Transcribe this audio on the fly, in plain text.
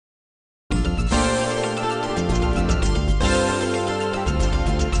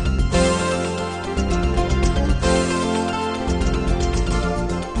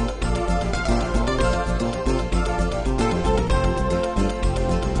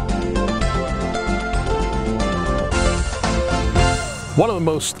One of the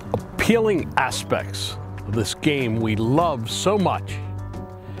most appealing aspects of this game we love so much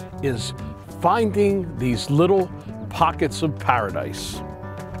is finding these little pockets of paradise.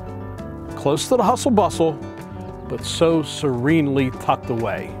 Close to the hustle bustle, but so serenely tucked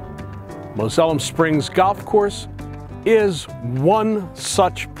away. Moselem Springs Golf Course is one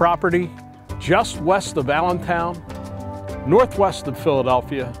such property just west of Allentown, northwest of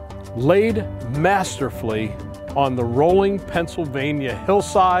Philadelphia, laid masterfully on the rolling Pennsylvania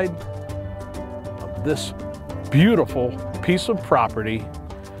hillside of this beautiful piece of property,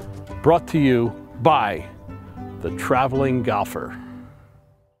 brought to you by the Traveling Golfer.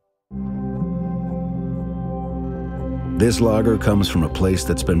 This lager comes from a place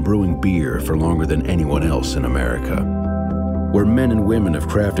that's been brewing beer for longer than anyone else in America, where men and women have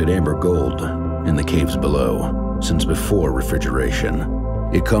crafted amber gold in the caves below since before refrigeration.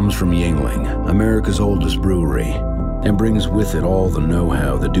 It comes from Yuengling, America's oldest brewery, and brings with it all the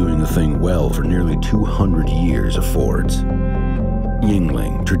know-how that doing a thing well for nearly 200 years affords.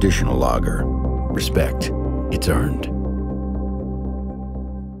 Yuengling Traditional Lager. Respect. It's earned.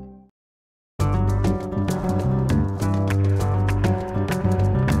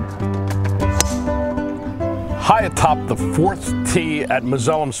 High atop the 4th tee at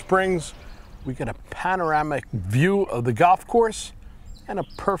Moselem Springs, we get a panoramic view of the golf course and a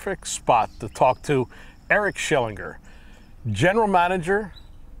perfect spot to talk to Eric Schillinger, General Manager,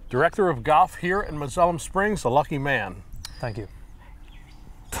 Director of Golf here in Moselem Springs, a lucky man. Thank you.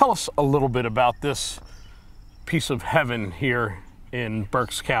 Tell us a little bit about this piece of heaven here in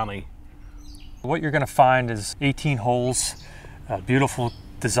Berks County. What you're going to find is 18 holes, beautiful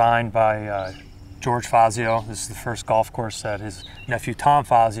design by George Fazio. This is the first golf course that his nephew Tom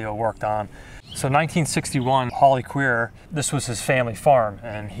Fazio worked on. So 1961, Hawley Queer, this was his family farm,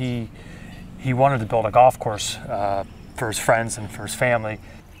 and he wanted to build a golf course for his friends and for his family.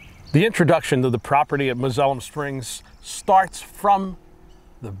 The introduction to the property at Moselem Springs starts from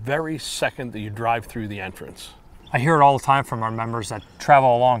the very second that you drive through the entrance. I hear it all the time from our members that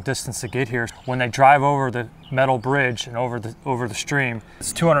travel a long distance to get here. When they drive over the metal bridge and over the stream,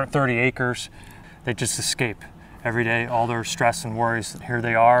 it's 230 acres. They just escape every day, all their stress and worries. Here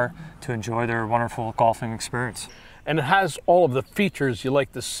they are to enjoy their wonderful golfing experience. And it has all of the features you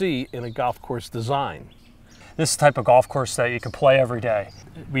like to see in a golf course design. This is the type of golf course that you can play every day.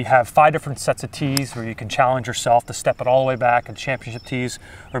 We have 5 different sets of tees where you can challenge yourself to step it all the way back in championship tees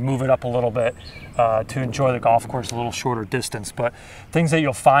or move it up a little bit to enjoy the golf course a little shorter distance. But things that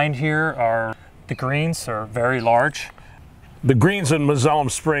you'll find here are the greens are very large. The greens in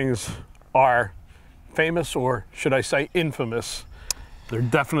Moselem Springs are famous, or should I say infamous. They're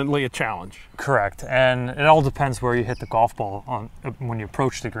definitely a challenge. Correct, and it all depends where you hit the golf ball on when you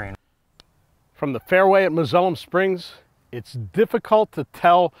approach the green. From the fairway at Moselem Springs, it's difficult to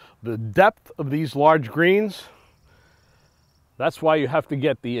tell the depth of these large greens. That's why you have to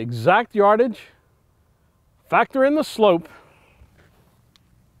get the exact yardage, factor in the slope,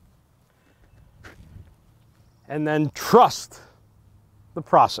 and then trust the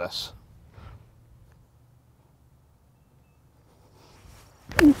process.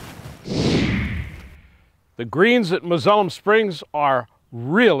 The greens at Moselem Springs are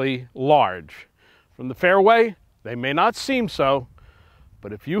really large. From the fairway, they may not seem so,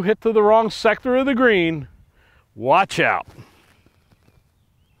 but if you hit to the wrong sector of the green, watch out.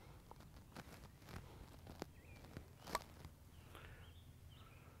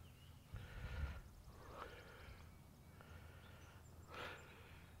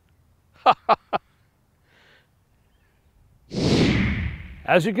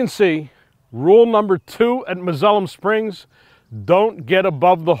 As you can see, rule number 2 at Moselem Springs, don't get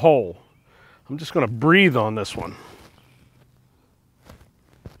above the hole. I'm just going to breathe on this one.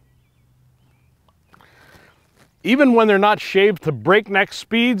 Even when they're not shaved to breakneck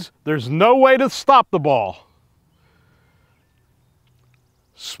speeds, there's no way to stop the ball.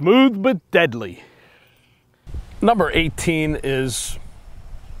 Smooth but deadly. Number 18 is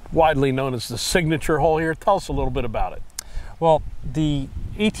widely known as the signature hole here. Tell us a little bit about it. Well, the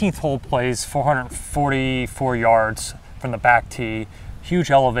 18th hole plays 444 yards from the back tee, huge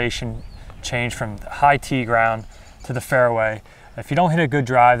elevation change from the high tee ground to the fairway. If you don't hit a good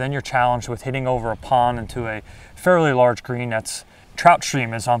drive, then you're challenged with hitting over a pond into a fairly large green that's trout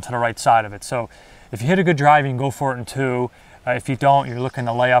stream is onto the right side of it. So if you hit a good drive, you can go for it in 2. If you don't, you're looking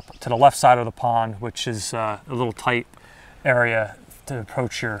to lay up to the left side of the pond, which is a little tight area to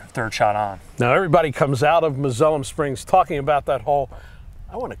approach your 3rd shot on. Now everybody comes out of Moselem Springs talking about that hole.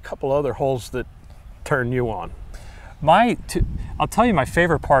 I want a couple other holes that turn you on. I'll tell you my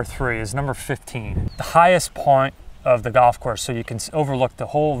favorite par 3 is number 15. The highest point of the golf course, so you can overlook the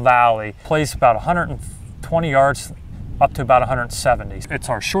whole valley. Plays about 120 yards up to about 170. It's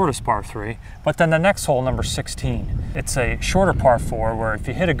our shortest par 3, but then the next hole, number 16, it's a shorter par 4 where if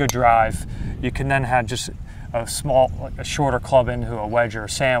you hit a good drive, you can then have just a shorter club into a wedge or a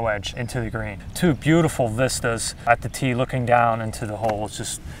sand wedge into the green. 2 beautiful vistas at the tee looking down into the hole. It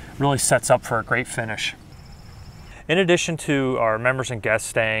just really sets up for a great finish. In addition to our members and guests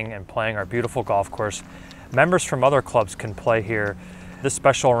staying and playing our beautiful golf course, members from other clubs can play here. This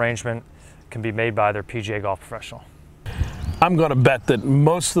special arrangement can be made by their PGA golf professional. I'm going to bet that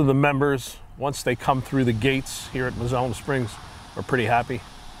most of the members, once they come through the gates here at Moselem Springs, are pretty happy.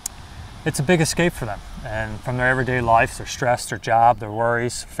 It's a big escape for them, and from their everyday life, their stress, their job, their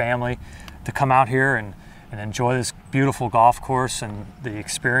worries, family, to come out here and enjoy this beautiful golf course and the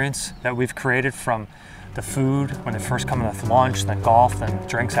experience that we've created, from the food when they first come in with lunch, then golf, then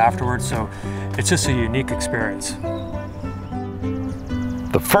drinks afterwards. So it's just a unique experience.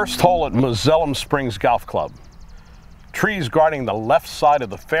 The first hole at Moselem Springs Golf Club. Trees guarding the left side of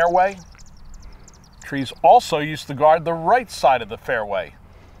the fairway. Trees also used to guard the right side of the fairway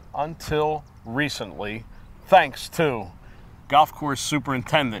until recently, thanks to golf course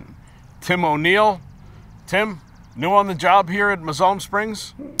superintendent Tim O'Neill. Tim, new on the job here at Moselem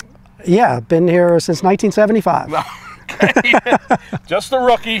Springs? Yeah, been here since 1975. Okay. Just a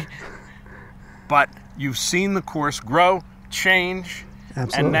rookie, but you've seen the course grow, change,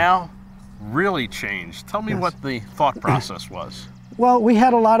 Absolutely. And now really change. Tell me what the thought process was. Well, we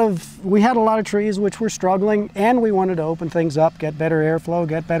had a lot of trees which were struggling, and we wanted to open things up, get better airflow,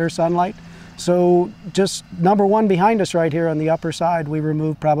 get better sunlight. So just number one behind us right here on the upper side, we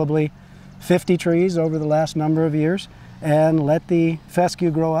removed probably 50 trees over the last number of years and let the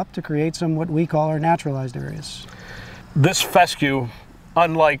fescue grow up to create some what we call our naturalized areas. This fescue,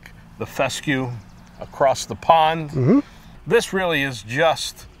 unlike the fescue across the pond, this really is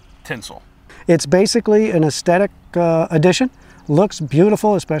just tinsel. It's basically an aesthetic addition. Looks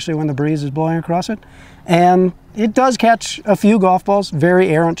beautiful, especially when the breeze is blowing across it. And it does catch a few golf balls, very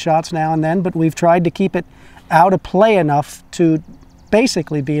errant shots now and then, but we've tried to keep it out of play enough to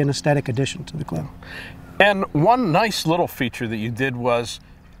basically be an aesthetic addition to the club. And one nice little feature that you did was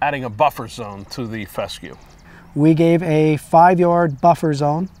adding a buffer zone to the fescue. We gave a 5-yard buffer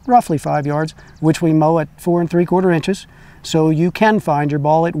zone, roughly 5 yards, which we mow at 4 3/4 inches. So you can find your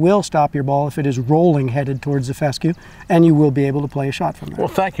ball. It will stop your ball if it is rolling headed towards the fescue, and you will be able to play a shot from there. Well,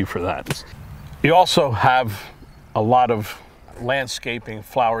 thank you for that. You also have a lot of landscaping,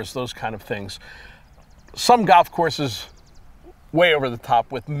 flowers, those kind of things. Some golf courses way over the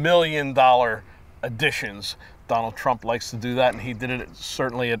top with $1 million additions. Donald Trump likes to do that, and he did it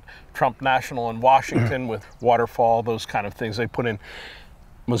certainly at Trump National in Washington with waterfall, those kind of things they put in.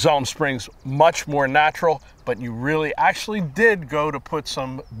 Moselem Springs, much more natural, but you really actually did go to put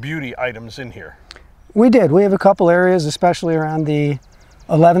some beauty items in here. We did. We have a couple areas, especially around the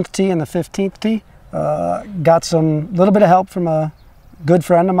 11th tee and the 15th tee. Got some little bit of help from a good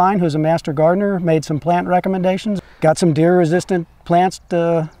friend of mine who's a master gardener, made some plant recommendations. Got some deer-resistant plants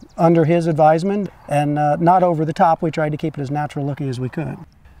under his advisement, and not over the top. We tried to keep it as natural looking as we could.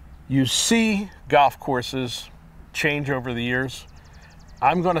 You see golf courses change over the years.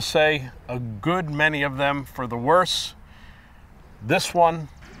 I'm going to say a good many of them for the worse. This one,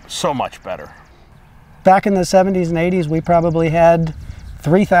 so much better. Back in the 70s and 80s, we probably had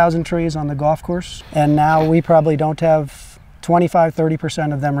 3,000 trees on the golf course, and now we probably don't have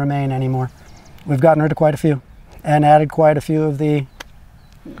 25–30% of them remain anymore. We've gotten rid of quite a few and added quite a few of the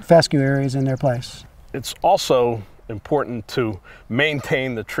fescue areas in their place. It's also important to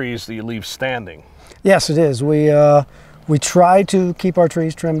maintain the trees that you leave standing. Yes, it is. We try to keep our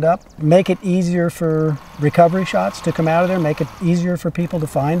trees trimmed up, make it easier for recovery shots to come out of there, make it easier for people to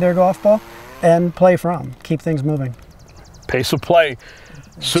find their golf ball and play from, keep things moving. Pace of play.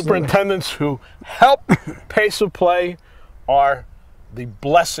 Absolutely. Superintendents who help pace of play are the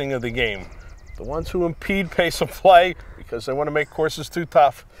blessing of the game. The ones who impede pace of play because they want to make courses too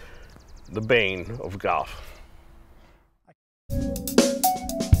tough, the bane of golf.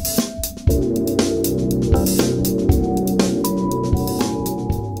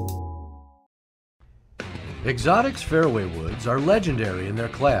 Exotic's fairway woods are legendary in their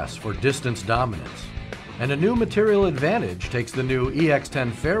class for distance dominance, and a new material advantage takes the new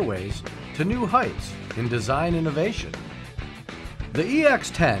EX10 fairways to new heights in design innovation. The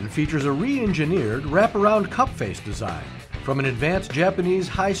EX10 features a re-engineered wraparound cup face design from an advanced Japanese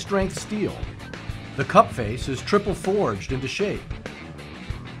high-strength steel. The cup face is triple forged into shape.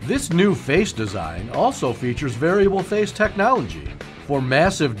 This new face design also features variable face technology for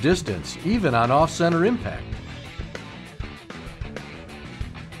massive distance even on off-center impact.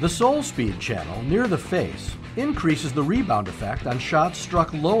 The sole speed channel near the face increases the rebound effect on shots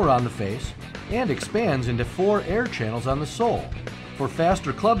struck lower on the face and expands into 4 air channels on the sole for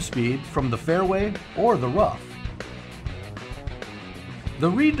faster club speed from the fairway or the rough.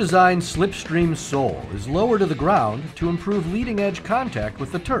 The redesigned slipstream sole is lower to the ground to improve leading edge contact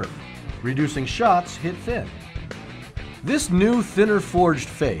with the turf, reducing shots hit thin. This new thinner forged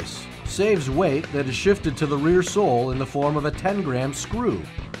face saves weight that is shifted to the rear sole in the form of a 10-gram screw.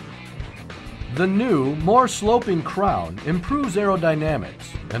 The new, more sloping crown improves aerodynamics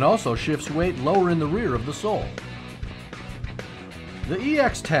and also shifts weight lower in the rear of the sole. The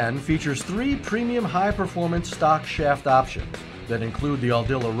EX10 features 3 premium high-performance stock shaft options that include the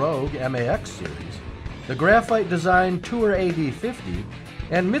Aldila Rogue MAX series, the graphite designed Tour AD50,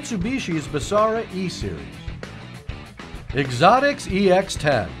 and Mitsubishi's Basara E series. Exotics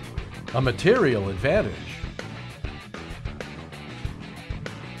EX10, a material advantage.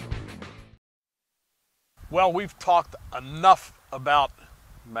 Well, we've talked enough about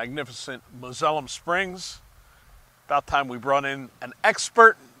magnificent Moselem Springs. About time we brought in an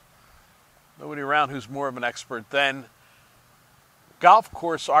expert. Nobody around who's more of an expert than golf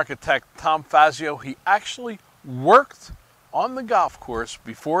course architect Tom Fazio. He actually worked on the golf course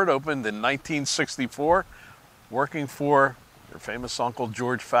before it opened in 1964, working for your famous uncle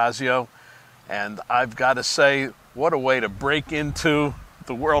George Fazio. And I've got to say, what a way to break into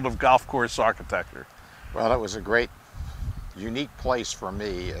the world of golf course architecture. Well, it was a great, unique place for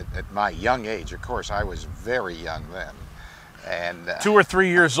me at my young age. Of course, I was very young then. And 2 or 3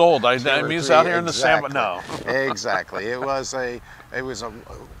 years old. I mean, he was out here in the sand, but no. Exactly. It was a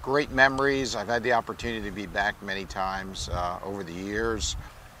great memories. I've had the opportunity to be back many times over the years.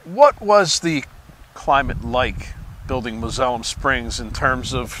 What was the climate like building Moselem Springs in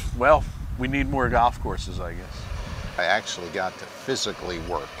terms of, well, we need more golf courses, I guess? I actually got to physically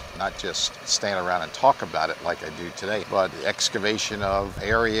work, not just stand around and talk about it like I do today, but the excavation of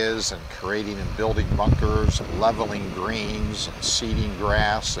areas and creating and building bunkers, and leveling greens, and seeding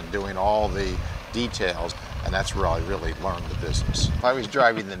grass, and doing all the details. And that's where I really learned the business. I was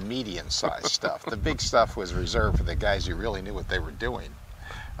driving the medium-sized stuff. The big stuff was reserved for the guys who really knew what they were doing.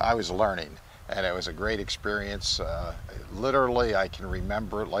 I was learning, and it was a great experience. Literally, I can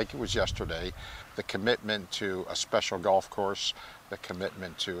remember it like it was yesterday. The commitment to a special golf course, the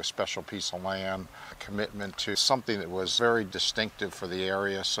commitment to a special piece of land, a commitment to something that was very distinctive for the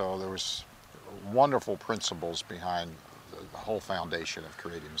area. So there was wonderful principles behind the whole foundation of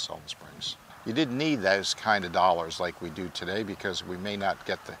creating Moselem Springs. You didn't need those kind of dollars like we do today because we may not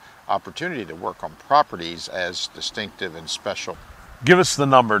get the opportunity to work on properties as distinctive and special. Give us the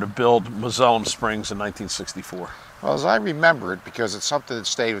number to build Moselem Springs in 1964. Well, as I remember it, because it's something that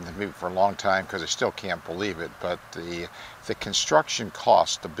stayed with me for a long time because I still can't believe it, but the construction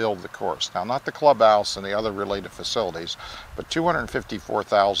cost to build the course, now not the clubhouse and the other related facilities, but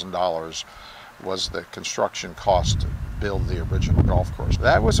 $254,000 was the construction cost to build the original golf course.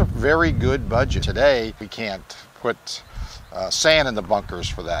 That was a very good budget. Today, we can't put sand in the bunkers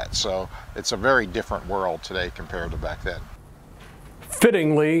for that, so it's a very different world today compared to back then.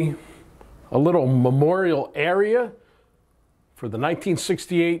 Fittingly, a little memorial area for the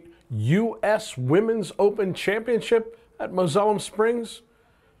 1968 U.S. Women's Open Championship at Moselem Springs,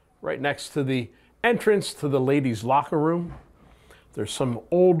 right next to the entrance to the ladies' locker room. There's some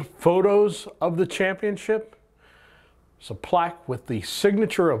old photos of the championship. There's a plaque with the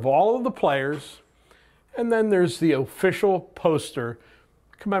signature of all of the players. And then there's the official poster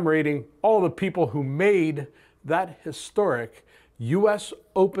commemorating all the people who made that historic U.S.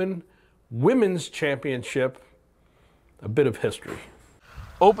 Open Women's Championship a bit of history.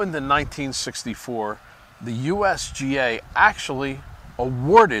 Opened in 1964, the USGA actually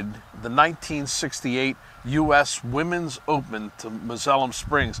awarded the 1968 U.S. Women's Open to Moselem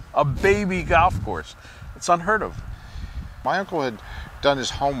Springs, a baby golf course. It's unheard of. My uncle had done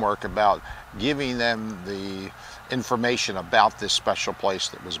his homework about giving them the information about this special place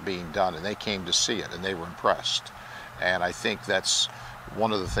that was being done, and they came to see it, and they were impressed. And I think that's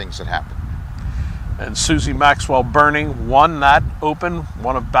one of the things that happened. And Susie Maxwell Burning won that Open,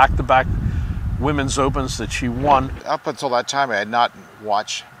 one of back-to-back women's Opens that she won. Up until that time, I had not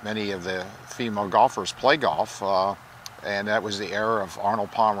watched many of the female golfers play golf. And that was the era of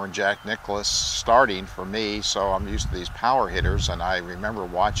Arnold Palmer and Jack Nicklaus starting for me, so I'm used to these power hitters, and I remember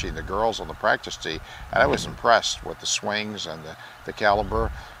watching the girls on the practice tee, and I was impressed with the swings and the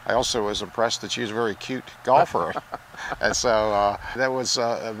caliber. I also was impressed that she was a very cute golfer. And so that was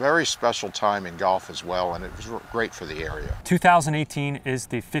a very special time in golf as well, and it was great for the area. 2018 is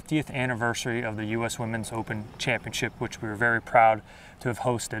the 50th anniversary of the U.S. Women's Open Championship, which we were very proud to have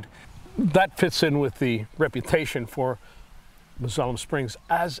hosted. That fits in with the reputation for Moselem Springs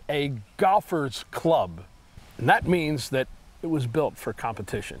as a golfer's club. And that means that it was built for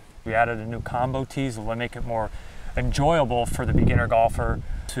competition. We added a new combo tees to make it more enjoyable for the beginner golfer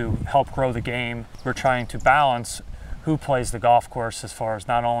to help grow the game. We're trying to balance who plays the golf course as far as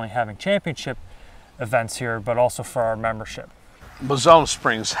not only having championship events here, but also for our membership. Moselem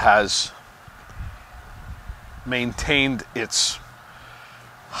Springs has maintained its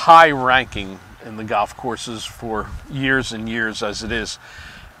high ranking in the golf courses for years and years as it is.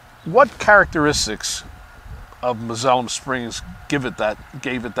 What characteristics of Moselem Springs gave it that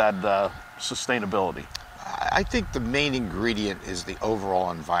sustainability? I think the main ingredient is the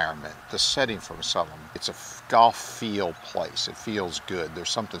overall environment, the setting for Moselem. It's a golf feel place. It feels good. There's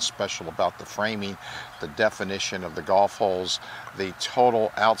something special about the framing, the definition of the golf holes, the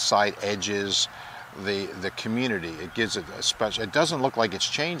total outside edges, the community. It gives it a special, it doesn't look like it's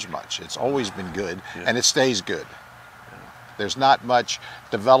changed much. It's always been good, and it stays good. There's not much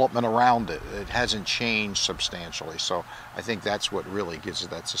development around it. It hasn't changed substantially. So I think that's what really gives it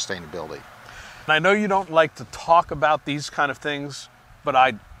that sustainability. And I know you don't like to talk about these kind of things, but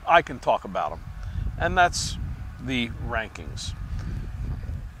I can talk about them. And that's the rankings.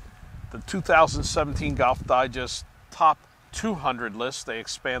 The 2017 Golf Digest Top 200 list, they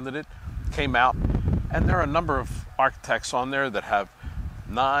expanded it, came out, and there are a number of architects on there that have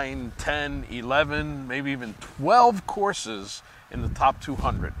 9, 10, 11, maybe even 12 courses in the top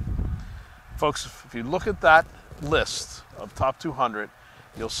 200. Folks, if you look at that list of top 200,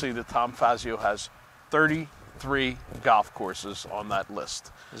 you'll see that Tom Fazio has 33 golf courses on that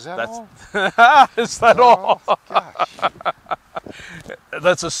list. Is that all? Is that all? Gosh.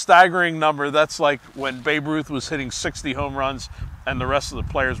 That's a staggering number. That's like when Babe Ruth was hitting 60 home runs and the rest of the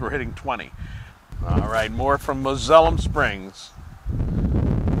players were hitting 20. All right, more from Moselem Springs,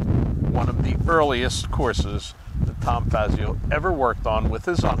 one of the earliest courses that Tom Fazio ever worked on with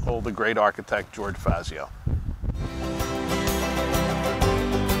his uncle, the great architect George Fazio.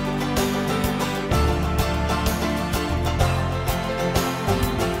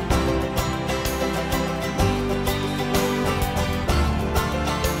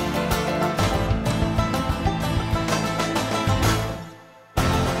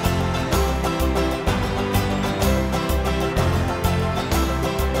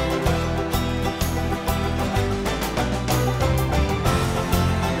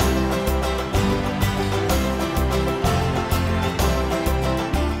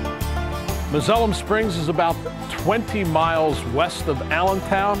 Moselem Springs is about 20 miles west of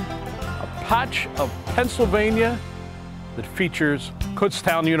Allentown, a patch of Pennsylvania that features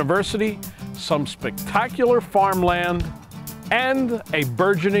Kutztown University, some spectacular farmland, and a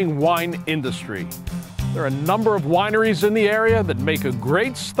burgeoning wine industry. There are a number of wineries in the area that make a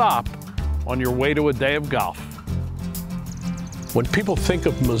great stop on your way to a day of golf. When people think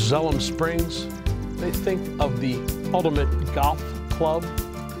of Moselem Springs, they think of the ultimate golf club.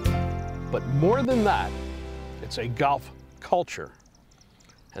 But more than that, it's a golf culture.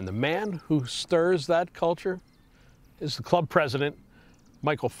 And the man who stirs that culture is the club president,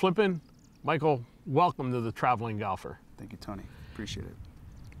 Michael Flippen. Michael, welcome to the Traveling Golfer. Thank you, Tony. Appreciate it.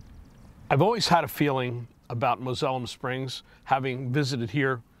 I've always had a feeling about Moselem Springs, having visited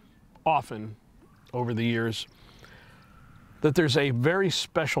here often over the years, that there's a very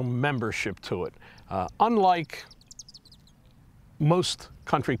special membership to it. Unlike most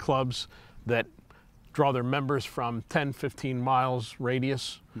country clubs that draw their members from 10, 15 miles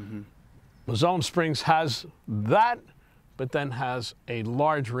radius, Moselem Springs has that, but then has a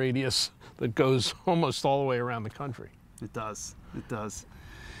large radius that goes almost all the way around the country. It does. It does.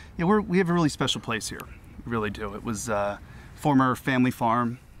 Yeah, we have a really special place here. We really do. It was a former family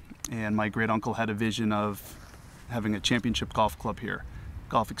farm, and my great uncle had a vision of having a championship golf club here,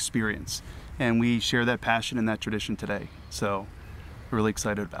 golf experience. And we share that passion and that tradition today. So we're really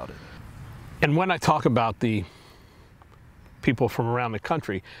excited about it. And when I talk about the people from around the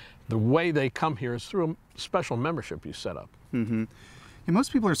country, the way they come here is through a special membership you set up. And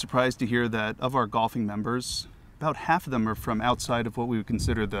most people are surprised to hear that of our golfing members, about half of them are from outside of what we would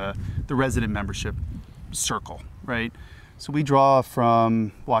consider the resident membership circle, right? So we draw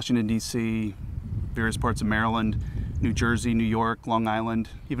from Washington, D.C., various parts of Maryland, New Jersey, New York, Long Island,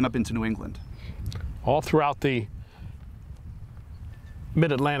 even up into New England. All throughout the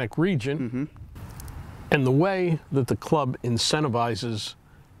Mid-Atlantic region. And the way that the club incentivizes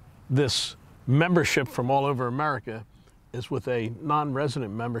this membership from all over America is with a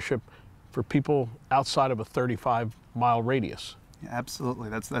non-resident membership for people outside of a 35-mile radius. Yeah, absolutely,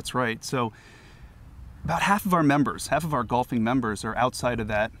 that's right. So about half of our members, half of our golfing members are outside of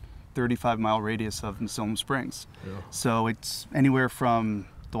that 35-mile radius of Moselem Springs. Yeah. So it's anywhere from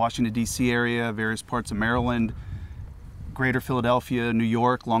the Washington, D.C. area, various parts of Maryland, greater Philadelphia, New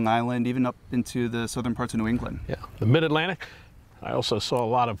York, Long Island, even up into the southern parts of New England. Yeah, the Mid-Atlantic. I also saw a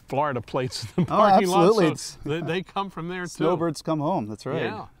lot of Florida plates in the parking absolutely. lot, so they come from there too. Snowbirds come home, that's right.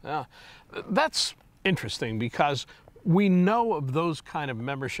 Yeah, yeah. That's interesting because we know of those kind of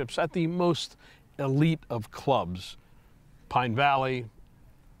memberships at the most elite of clubs. Pine Valley,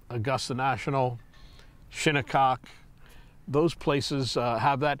 Augusta National, Shinnecock, those places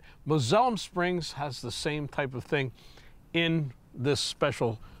have that. Moselem Springs has the same type of thing in this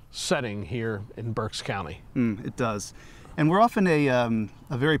special setting here in Berks County. It does. And we're often a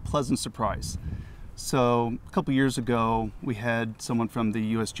very pleasant surprise. So a couple years ago, we had someone from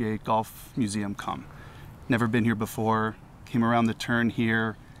the USGA Golf Museum come. Never been here before, came around the turn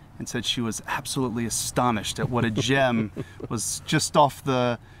here and said she was absolutely astonished at what a gem was just off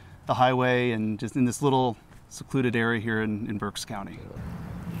the highway and just in this little secluded area here in Berks County.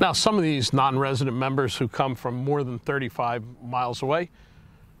 Now, some of these non-resident members who come from more than 35 miles away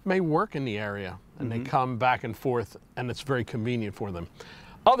may work in the area, and they come back and forth, and it's very convenient for them.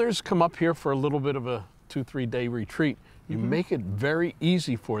 Others come up here for a little bit of a 2-3 day retreat. You make it very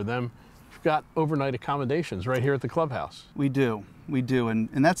easy for them. You've got overnight accommodations right here at the clubhouse. We do,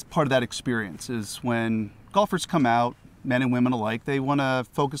 and that's part of that experience is when golfers come out, men and women alike, they want to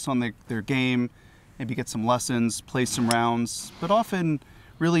focus on their game, maybe get some lessons, play some rounds, but often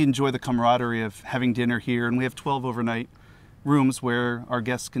really enjoy the camaraderie of having dinner here. And we have 12 overnight rooms where our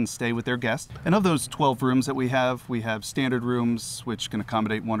guests can stay with their guests. And of those 12 rooms that we have standard rooms which can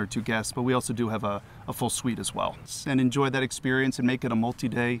accommodate 1 or 2 guests, but we also do have a full suite as well. And enjoy that experience and make it a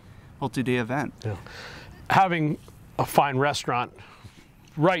multi-day event. Yeah. Having a fine restaurant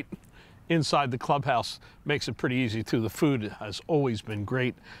right inside the clubhouse makes it pretty easy too. The food has always been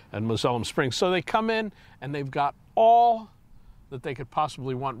great at Moselem Springs. So they come in and they've got all that they could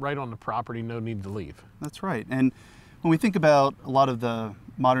possibly want right on the property, no need to leave. That's right. And when we think about a lot of the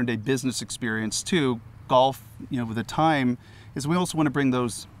modern day business experience too, golf, with the time, is we also want to bring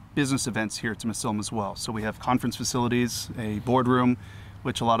those business events here to Moselem as well. So we have conference facilities, a boardroom,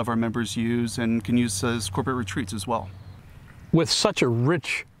 which a lot of our members use and can use as corporate retreats as well. With such a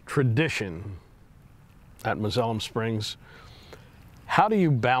rich tradition at Moselem Springs, how do you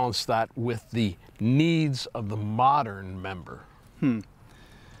balance that with the needs of the modern member?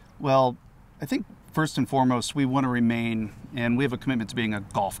 Well, I think first and foremost, we want to remain, and we have a commitment to being a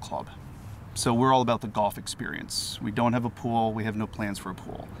golf club. So we're all about the golf experience. We don't have a pool. We have no plans for a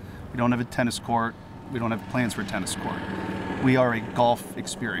pool. We don't have a tennis court. We don't have plans for a tennis court. We are a golf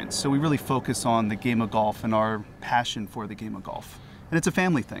experience. So we really focus on the game of golf and our passion for the game of golf. And it's a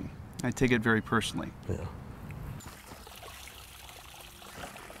family thing. I take it very personally. Yeah.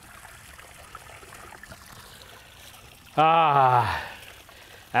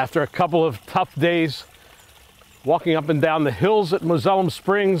 After a couple of tough days walking up and down the hills at Moselem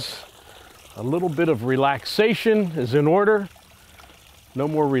Springs, a little bit of relaxation is in order. No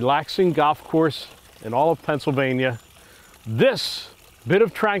more relaxing golf course in all of Pennsylvania. This bit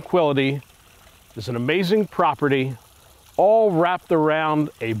of tranquility is an amazing property, all wrapped around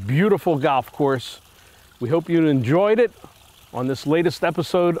a beautiful golf course. We hope you enjoyed it on this latest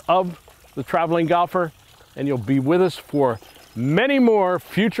episode of The Traveling Golfer, and you'll be with us for many more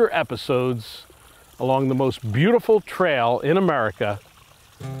future episodes along the most beautiful trail in America,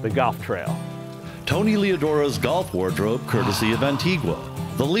 the Golf Trail. Tony Leodora's golf wardrobe, courtesy of Antigua,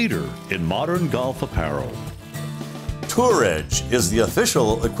 the leader in modern golf apparel. Tour Edge is the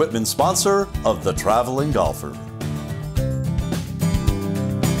official equipment sponsor of The Traveling Golfer.